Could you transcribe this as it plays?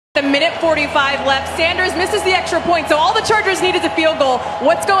A minute 45 left. Sanders misses the extra point, so all the Chargers need is a field goal.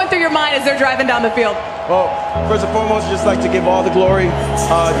 What's going through your mind as they're driving down the field? Well, first and foremost, I'd just like to give all the glory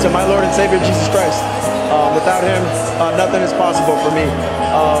to my Lord and Savior, Jesus Christ. Without him, nothing is possible for me.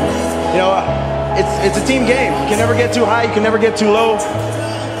 You know, it's a team game. You can never get too high. You can never get too low.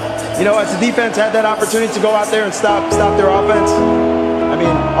 You know, as the defense had that opportunity to go out there and stop their offense, I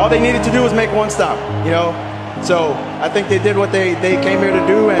mean, all they needed to do was make one stop, you know? So I think they did what they came here to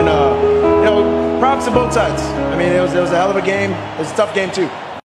do, and, you know, props to both sides. I mean, it was a hell of a game. It was a tough game, too.